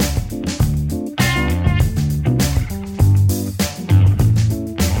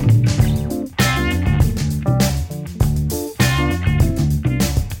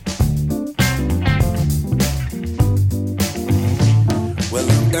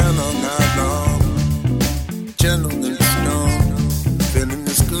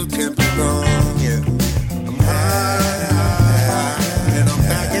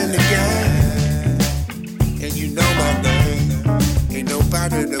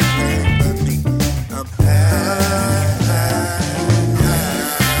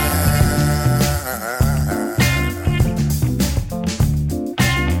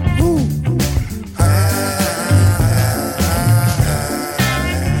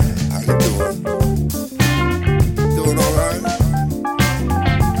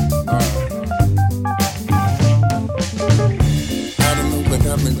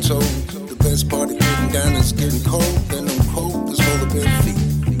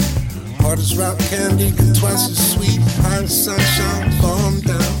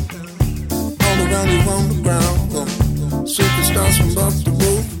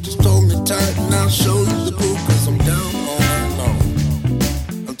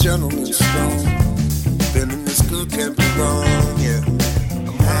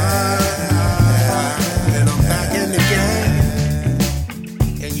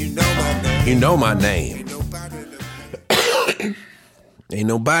 You know my name. Ain't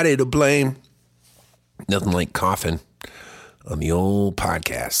nobody to blame. Nothing like coughing on the old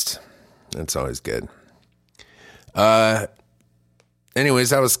podcast. That's always good.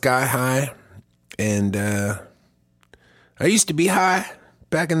 Anyways, that was Sky High. And I used to be high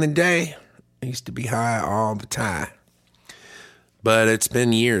back in the day. I used to be high all the time. But it's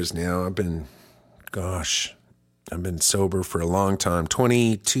been years now. I've been sober for a long time.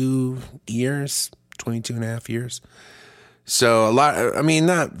 22 and a half years. So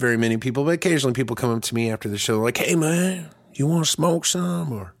not very many people, but occasionally people come up to me after the show like, hey man, you want to smoke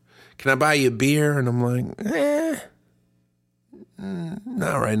some? Or can I buy you a beer? And I'm like,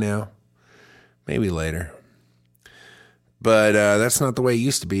 not right now. Maybe later. But that's not the way it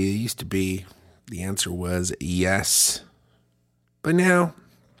used to be. It used to be, the answer was yes. But now,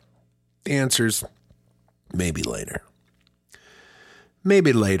 the answer's maybe later.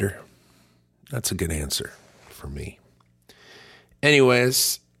 Maybe later. That's a good answer for me.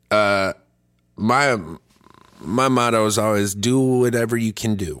 Anyways, my motto is always do whatever you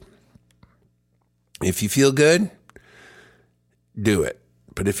can do. If you feel good, do it.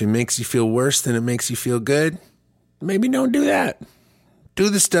 But if it makes you feel worse than it makes you feel good, maybe don't do that. Do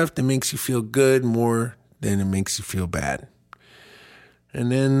the stuff that makes you feel good more than it makes you feel bad.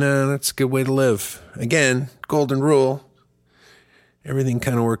 And then that's a good way to live. Again, golden rule. Everything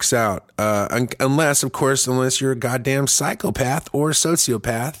kind of works out. Unless you're a goddamn psychopath or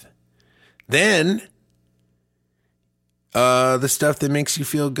sociopath. Then the stuff that makes you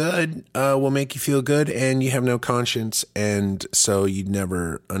feel good will make you feel good, and you have no conscience, and so you'd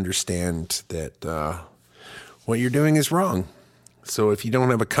never understand that what you're doing is wrong. So if you don't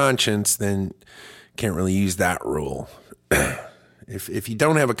have a conscience, then you can't really use that rule. If you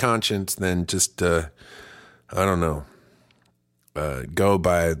don't have a conscience, then just I don't know. Go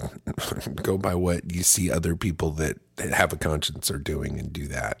by what you see other people that have a conscience are doing and do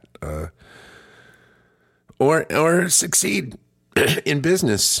that. Or succeed in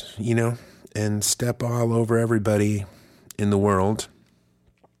business, and step all over everybody in the world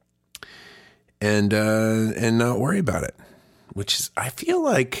and not worry about it. Which is, I feel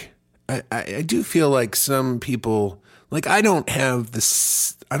like, I do feel like some people, like I don't have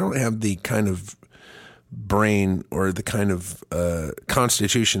the kind of brain or the kind of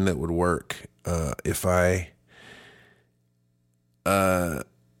constitution that would work if I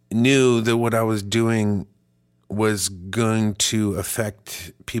knew that what I was doing was going to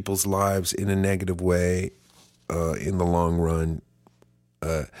affect people's lives in a negative way in the long run.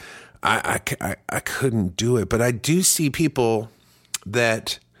 I couldn't do it, but I do see people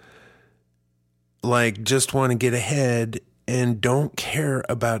that like just want to get ahead and don't care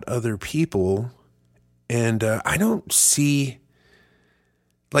about other people. And I don't see,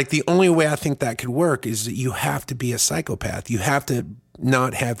 like, the only way I think that could work is that you have to be a psychopath. You have to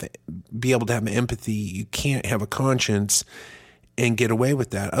be able to have empathy. You can't have a conscience and get away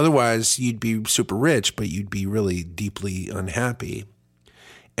with that. Otherwise, you'd be super rich, but you'd be really deeply unhappy.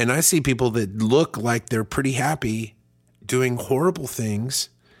 And I see people that look like they're pretty happy doing horrible things.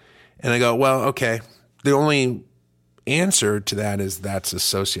 And I go, well, okay, the only answer to that is that's a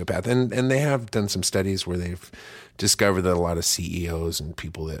sociopath. And they have done some studies where they've discovered that a lot of CEOs and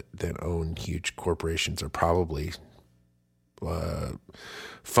people that own huge corporations are probably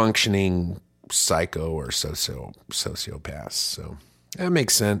functioning psycho or sociopaths. So that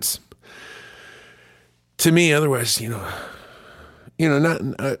makes sense to me. Otherwise, not,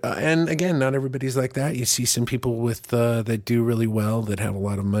 and again, not everybody's like that. You see some people with, that do really well, that have a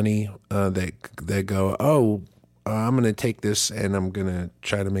lot of money, that go, oh, I'm going to take this and I'm going to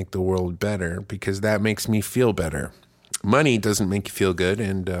try to make the world better because that makes me feel better. Money doesn't make you feel good.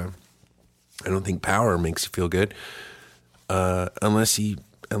 And, I don't think power makes you feel good, unless you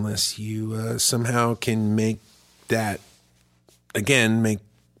somehow can make that, again, make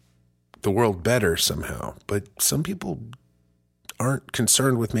the world better somehow. But some people aren't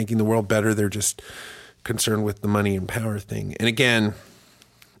concerned with making the world better. They're just concerned with the money and power thing. And again,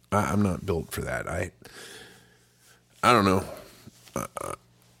 I'm not built for that. I don't know.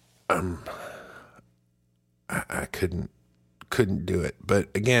 I couldn't do it. But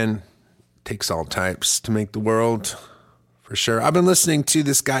again, it takes all types to make the world, for sure. I've been listening to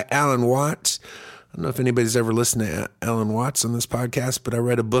this guy, Alan Watts. I don't know if anybody's ever listened to Alan Watts on this podcast, but I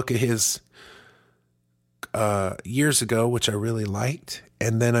read a book of his years ago, which I really liked.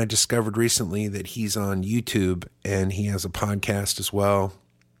 And then I discovered recently that he's on YouTube and he has a podcast as well.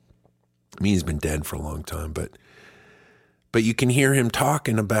 I mean, he's been dead for a long time, but you can hear him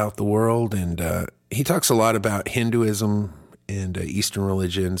talking about the world, and he talks a lot about Hinduism and Eastern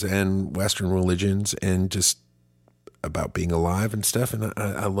religions and Western religions and just about being alive and stuff. And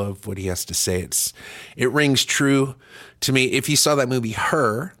I love what he has to say. It rings true to me. If you saw that movie,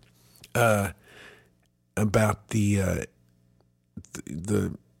 Her, about the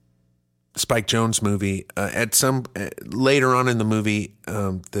Spike Jonze movie, at some later on in the movie,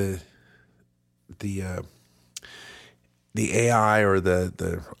 the AI or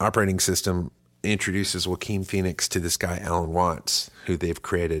the operating system introduces Joaquin Phoenix to this guy, Alan Watts, who they've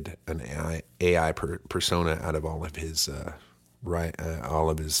created an AI persona out of all of his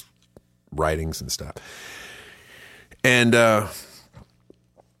writings and stuff. And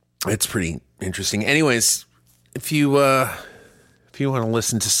it's pretty interesting. Anyways, if you want to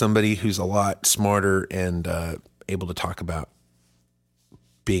listen to somebody who's a lot smarter and able to talk about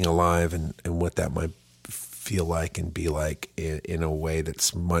being alive and what that might feel like and be like in a way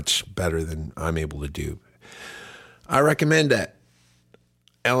that's much better than I'm able to do, I recommend that.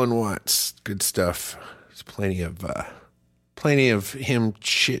 Alan Watts, good stuff. There's plenty of him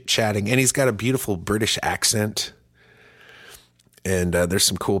chit-chatting, and he's got a beautiful British accent. And there's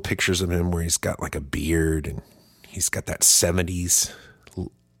some cool pictures of him where he's got like a beard, and he's got that 70s,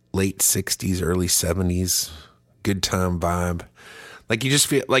 late 60s, early 70s good time vibe. Like, you just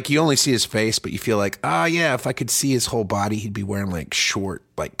feel like you only see his face, but you feel like, oh yeah, if I could see his whole body, he'd be wearing like short,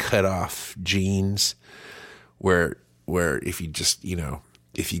 like cut off jeans where if you just, you know,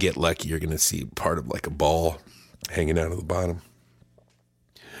 if you get lucky, you're going to see part of like a ball hanging out of the bottom.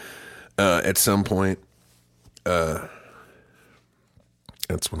 At some point, that's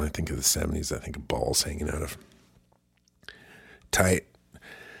when I think of the 70s. I think of balls hanging out of tight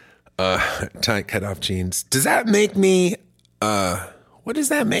cut off jeans. Does that make me, what does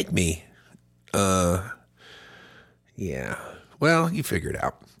that make me? Yeah. Well, you figure it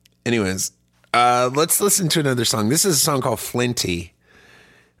out. Anyways, let's listen to another song. This is a song called Flinty.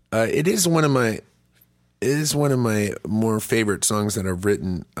 It is one of my more favorite songs that I've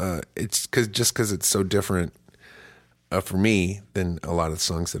written. It's because it's so different for me than a lot of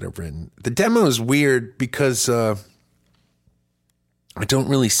songs that I've written. The demo is weird because I don't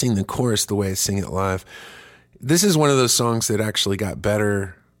really sing the chorus the way I sing it live. This is one of those songs that actually got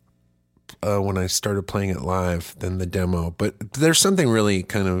better when I started playing it live than the demo. But there's something really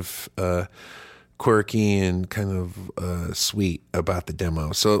kind of quirky and kind of sweet about the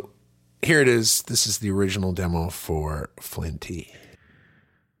demo. So here it is. This is the original demo for Flinty.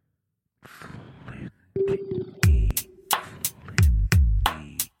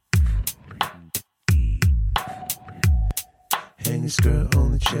 Hang your skirt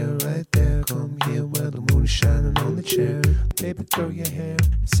on the chair right there. Come here where the moon is shining on the chair. Baby, throw your hair.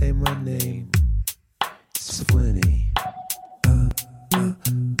 Say my name. It's Flinty.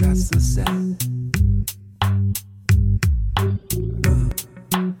 That's the set.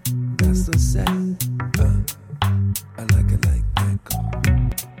 That's the set. I like it like that.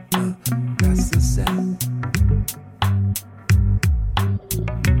 That's the set.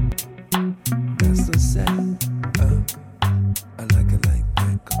 That's the set. I like it like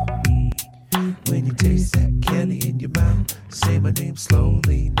that. When you taste that candy in your mouth, say my name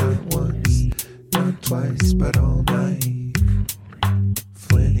slowly, not once, not twice, but all night.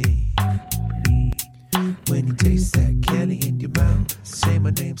 Flinty. When you taste that candy in your mouth, say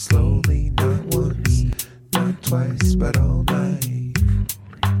my name slowly, not once, not twice, but all night.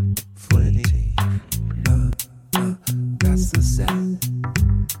 Flinty. That's the set.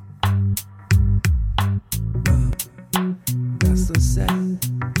 That's the set.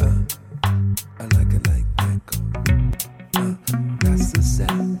 I like it like that. That's the set.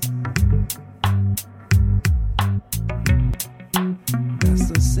 That's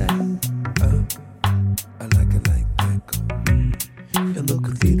the set. I like it like that. In the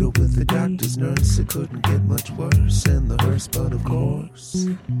cathedral with the doctor's nurse, it couldn't get much worse in the hearse, but of course,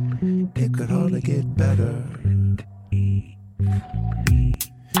 it could hardly get better.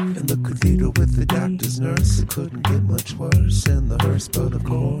 In the cathedral with the doctor's nurse, it couldn't get much worse in the hearse, but of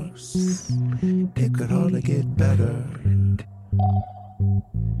course, it could hardly get better.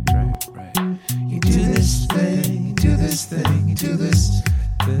 Right. You do this thing, you do this thing, you do this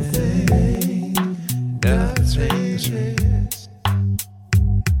thing. Nothing is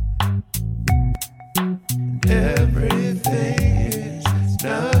everything is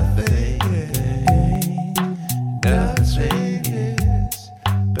nothing. Nothing is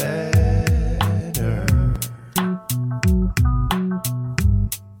better.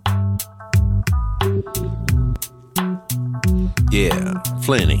 Yeah,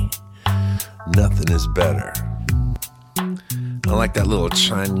 Flinty. Nothing is better. I like that little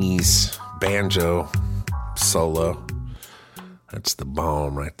Chinese banjo solo. That's the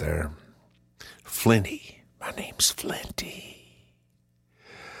bomb right there. Flinty. My name's Flinty.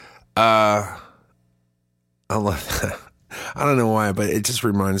 I love that. I don't know why, but it just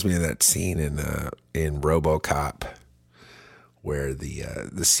reminds me of that scene in RoboCop where the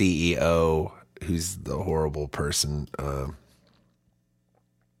CEO, who's the horrible person,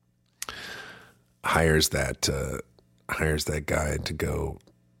 hires that guy to go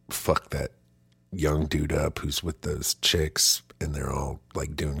fuck that young dude up who's with those chicks, and they're all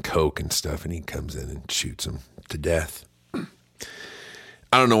like doing coke and stuff, and he comes in and shoots him to death.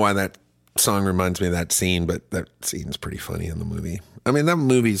 I don't know why that song reminds me of that scene, but that scene's pretty funny in the movie. I mean, that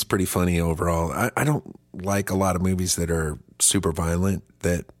movie's pretty funny overall. I don't like a lot of movies that are super violent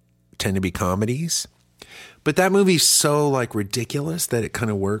that tend to be comedies, but that movie's so like ridiculous that it kind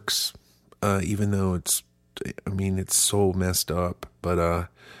of works, even though it's so messed up, but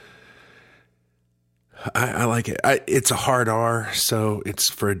I like it. It's a hard R, so it's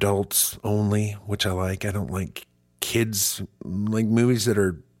for adults only, which I like. I don't like kids, like movies that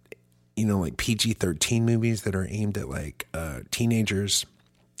are, like PG-13 movies that are aimed at like teenagers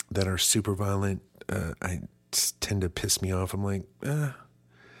that are super violent. I tend to piss me off. I'm like,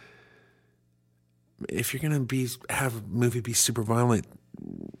 if you're gonna have a movie be super violent,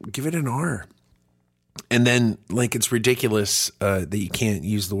 give it an R. And then, like, it's ridiculous that you can't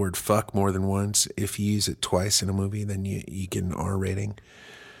use the word fuck more than once. If you use it twice in a movie, then you get an R rating.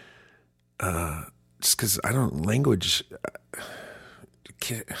 Just because language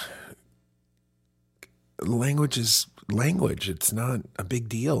is language. It's not a big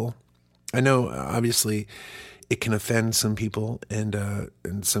deal. I know, obviously, it can offend some people, and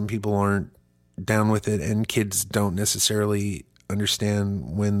some people aren't down with it, and kids don't necessarily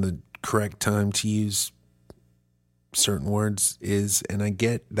understand when the correct time to use certain words is, and I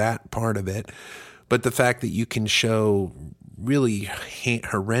get that part of it. But the fact that you can show really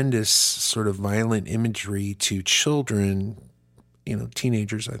horrendous sort of violent imagery to children,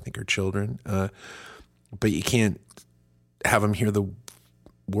 teenagers, I think, are children, but you can't have them hear the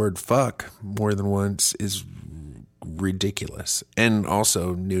word fuck more than once is ridiculous. And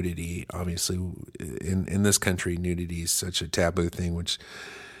also nudity, obviously, in this country, nudity is such a taboo thing, which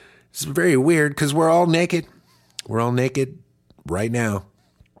is very weird because we're all naked. We're all naked right now.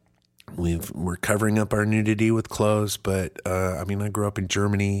 We're covering up our nudity with clothes, but I grew up in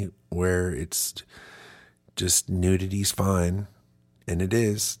Germany where it's just nudity's fine, and it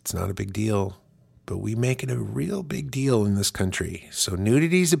is. It's not a big deal, but we make it a real big deal in this country. So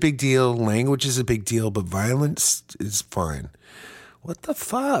nudity's a big deal, language is a big deal, but violence is fine. What the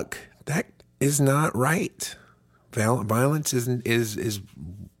fuck? That is not right. Violence is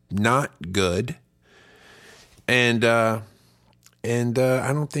not good, and I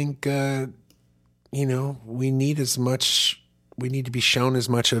don't think we need as much. We need to be shown as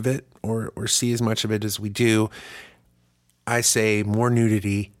much of it, or see as much of it as we do. I say more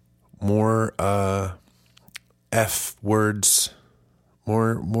nudity, more F words,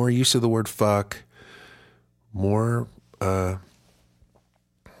 more use of the word fuck, more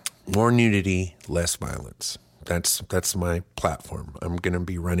nudity, less violence. That's my platform. I'm going to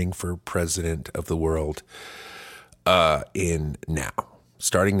be running for president of the world starting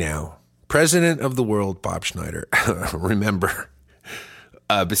now. President of the world, Bob Schneider. Remember,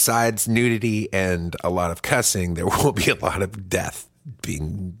 besides nudity and a lot of cussing, there will be a lot of death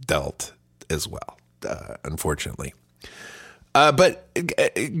being dealt as well, unfortunately. But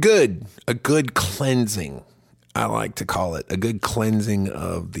a good cleansing, I like to call it, a good cleansing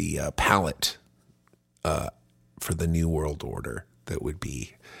of the palate for the New World Order that would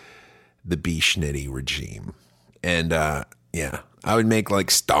be the Beschnitty regime. And I would make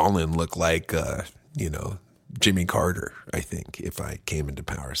like Stalin look like, Jimmy Carter, I think, if I came into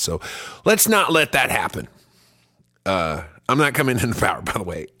power. So let's not let that happen. I'm not coming into power, by the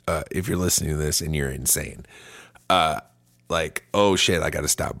way, if you're listening to this and you're insane. Oh shit, I got to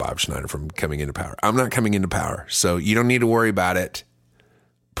stop Bob Schneider from coming into power. I'm not coming into power, so you don't need to worry about it.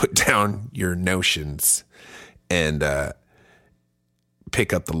 Put down your notions and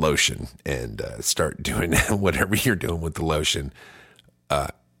pick up the lotion and start doing whatever you're doing with the lotion.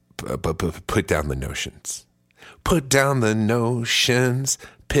 But put down the notions. Put down the notions.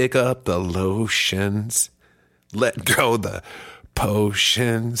 Pick up the lotions. Let go the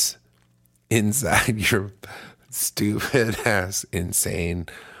potions inside your stupid ass insane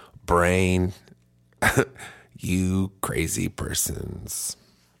brain. You crazy persons,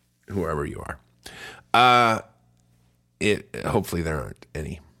 whoever you are. Hopefully there aren't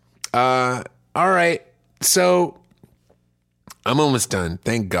any. All right. So I'm almost done.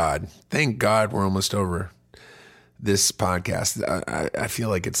 Thank God. Thank God we're almost over this podcast. I feel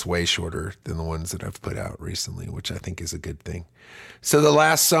like it's way shorter than the ones that I've put out recently, which I think is a good thing. So the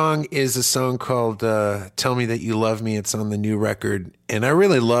last song is a song called Tell Me That You Love Me. It's on the new record. And I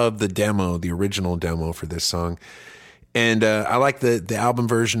really love the demo, the original demo for this song. And I like the album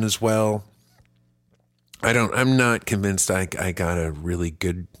version as well. I'm not convinced I got a really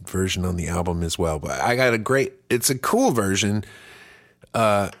good version on the album as well, but I got it's a cool version.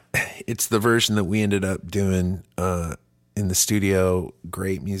 It's the version that we ended up doing in the studio.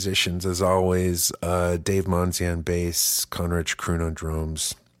 Great musicians as always. Dave Monzi on bass, Conrad Kroon on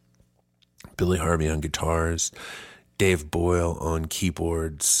drums, Billy Harvey on guitars, Dave Boyle on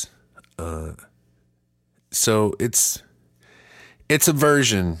keyboards. So it's a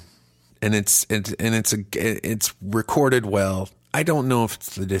version. And it's recorded well. I don't know if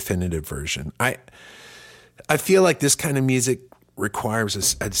it's the definitive version. I feel like this kind of music requires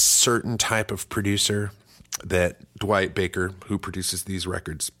a certain type of producer that Dwight Baker, who produces these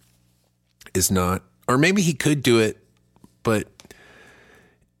records, is not. Or maybe he could do it, but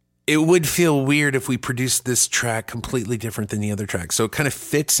it would feel weird if we produced this track completely different than the other track. So it kind of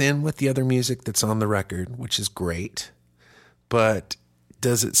fits in with the other music that's on the record, which is great, but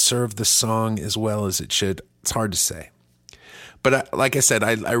does it serve the song as well as it should? It's hard to say. But like I said,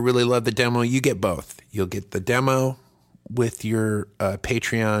 I really love the demo. You get both. You'll get the demo with your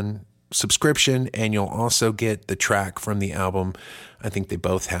Patreon subscription, and you'll also get the track from the album. I think they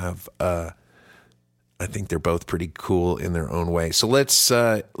both have. I think they're both pretty cool in their own way. So let's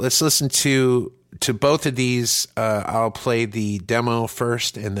listen to both of these. I'll play the demo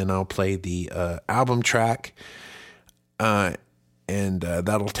first, and then I'll play the album track, and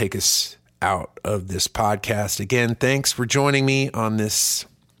that'll take us out of this podcast. Again, thanks for joining me on this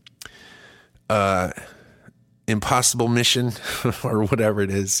impossible mission or whatever it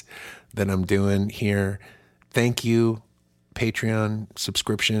is that I'm doing here. Thank you, Patreon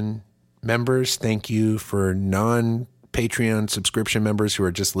subscription members. Thank you for non-Patreon subscription members who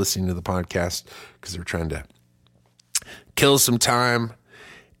are just listening to the podcast because they're trying to kill some time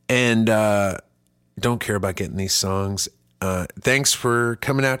and don't care about getting these songs. Thanks for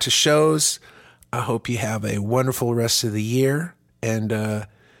coming out to shows. I hope you have a wonderful rest of the year, and I'll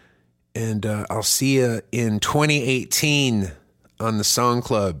see you in 2018 on the Song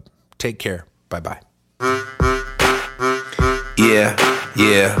Club. Take care. Bye-bye. Yeah.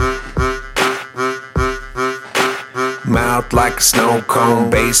 Mouth like a snow cone,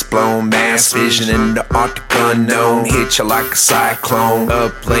 bass blown, mass vision in the Arctic unknown. Hit you like a cyclone,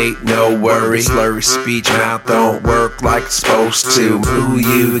 up late, no worry. Slurry speech, mouth don't work like it's supposed to. Who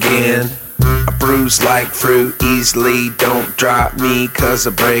you again? I bruise like fruit easily, don't drop me cause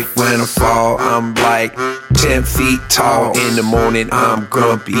I break when I fall. I'm like 10 feet tall, in the morning I'm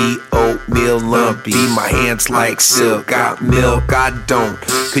grumpy, oatmeal lumpy. My hands like silk, got milk I don't,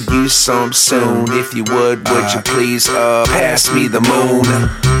 could use some soon. If you would you please pass me the moon.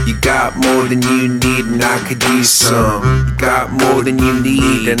 You got more than you need and I could use some. You got more than you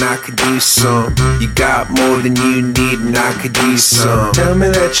need and I could use some. You got more than you need and I could use some. Tell me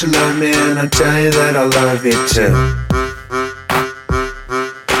that you love me and I'll tell you that I love you too.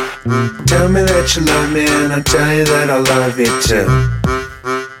 Tell me that you love me and I'll tell you that I love you too.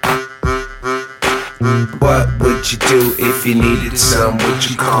 What would you do if you needed some? Would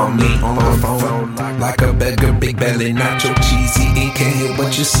you call me on the phone like a beggar, big belly, nacho cheesy? Ain't can't hear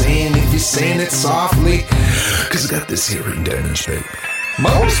what you're saying if you're saying it softly, cause I got this here written down in straight.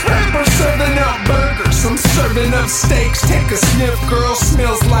 Most rappers serving up burgers, I'm serving up steaks. Take a sniff, girl,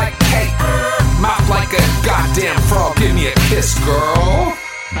 smells like cake. Mouth like a goddamn frog, give me a kiss, girl.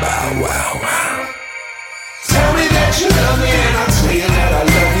 Bow wow wow. Tell me that you love me and I'll tell you that I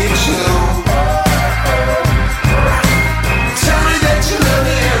love you too. Tell me that you love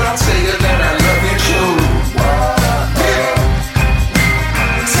me and I'll tell you that I love you too.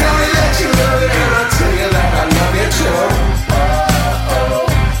 Tell me that you love me and I'll tell you that I love you too.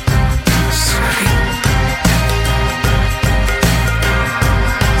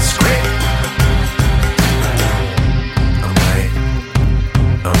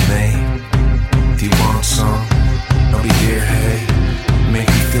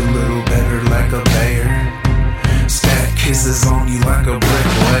 Kisses on you like a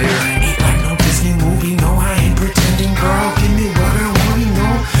bricklayer. Ain't like no Disney movie, no, I ain't pretending, girl. Give me what I want, you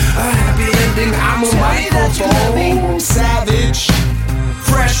know. A happy ending, I'm a microphone. Savage,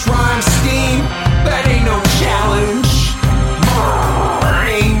 fresh rhyme scheme, that ain't no challenge.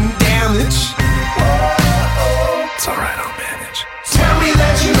 Brain damage. It's alright, I'll manage. Tell me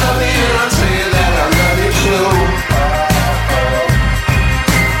that you love me and I'll tell you that I love you too.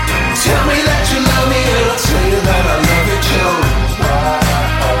 Tell me that you love me and I'll tell you that I love you too.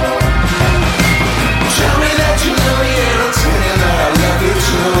 Tell me that you love me and I'll tell you that I love you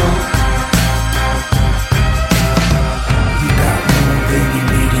too. You got more than you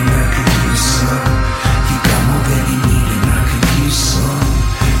need and I could use some. You got more than you need and I could use some.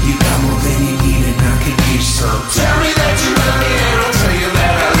 You got more than you need and I could use some. Tell me that you love me and I'll tell you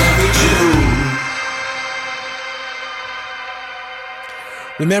that I love you too.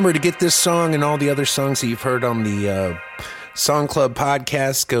 Remember to get this song and all the other songs that you've heard on the Song Club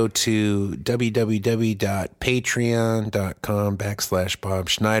podcast, go to www.patreon.com/Bob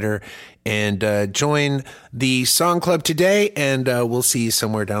Schneider and join the Song Club today, and we'll see you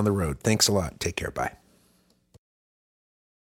somewhere down the road. Thanks a lot. Take care. Bye.